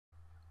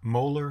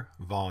Molar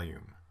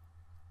volume.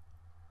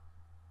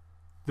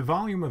 The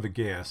volume of a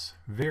gas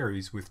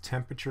varies with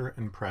temperature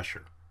and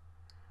pressure,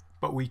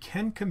 but we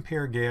can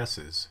compare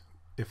gases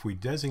if we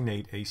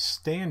designate a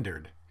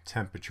standard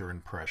temperature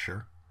and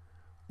pressure,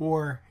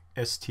 or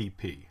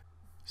STP.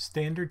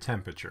 Standard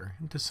temperature,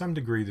 and to some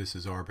degree this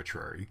is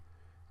arbitrary,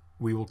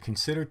 we will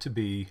consider to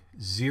be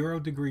 0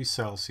 degrees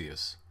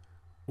Celsius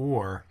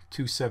or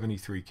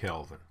 273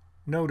 Kelvin.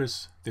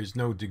 Notice there's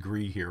no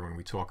degree here when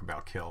we talk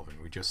about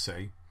Kelvin, we just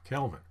say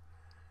Kelvin.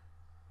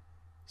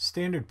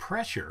 Standard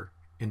pressure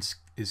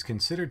is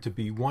considered to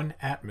be 1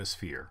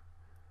 atmosphere,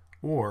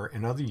 or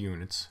in other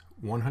units,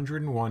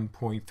 101.3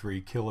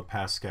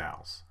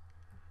 kilopascals,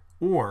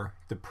 or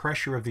the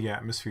pressure of the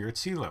atmosphere at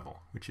sea level,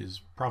 which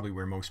is probably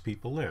where most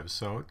people live.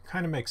 So it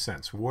kind of makes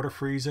sense. Water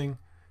freezing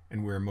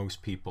and where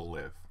most people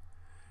live.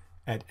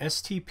 At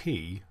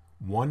STP,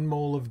 1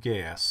 mole of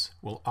gas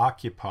will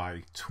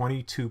occupy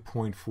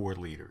 22.4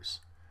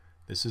 liters.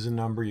 This is a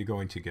number you're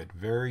going to get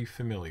very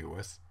familiar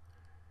with,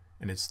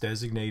 and it's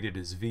designated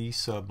as V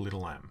sub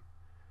little m.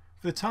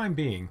 For the time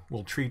being,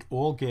 we'll treat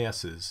all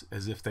gases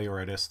as if they are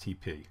at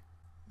STP.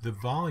 The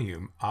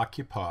volume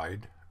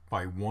occupied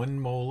by 1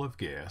 mole of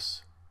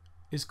gas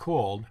is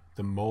called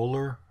the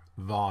molar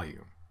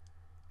volume,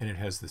 and it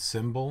has the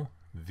symbol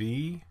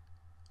V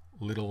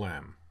little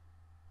m.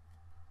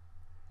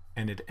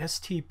 And at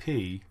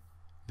STP,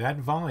 that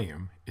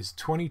volume is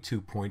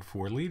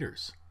 22.4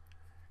 liters.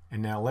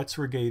 And now let's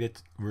relate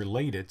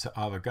it to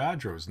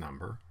Avogadro's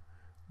number.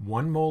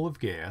 1 mole of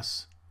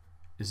gas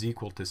is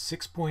equal to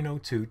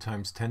 6.02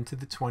 times 10 to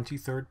the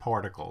 23rd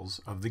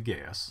particles of the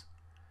gas,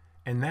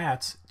 and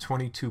that's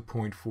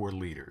 22.4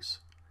 liters.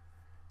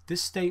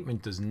 This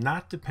statement does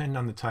not depend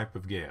on the type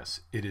of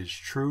gas. It is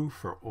true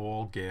for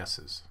all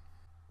gases.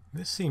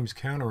 This seems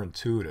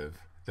counterintuitive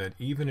that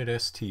even at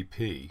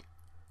STP,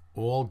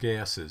 all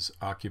gases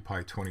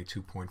occupy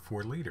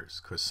 22.4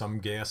 liters, because some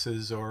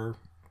gases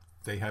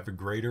they have a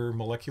greater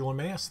molecular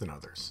mass than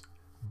others.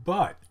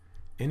 But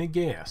in a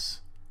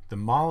gas, the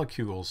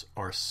molecules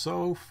are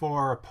so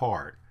far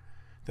apart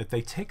that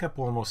they take up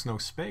almost no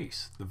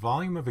space. The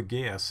volume of a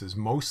gas is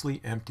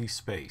mostly empty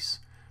space.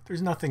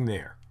 There's nothing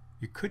there.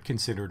 You could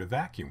consider it a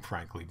vacuum,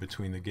 frankly,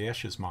 between the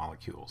gaseous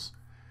molecules.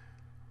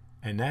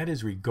 And that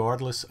is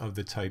regardless of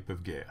the type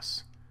of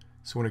gas.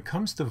 So when it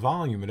comes to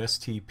volume at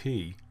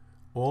STP,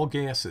 all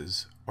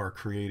gases are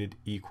created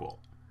equal.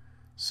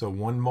 So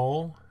 1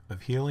 mole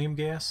of helium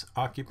gas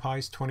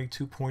occupies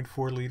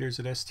 22.4 liters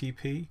at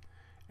STP,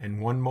 and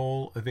 1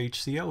 mole of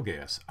HCl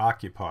gas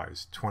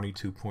occupies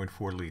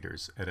 22.4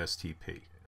 liters at STP.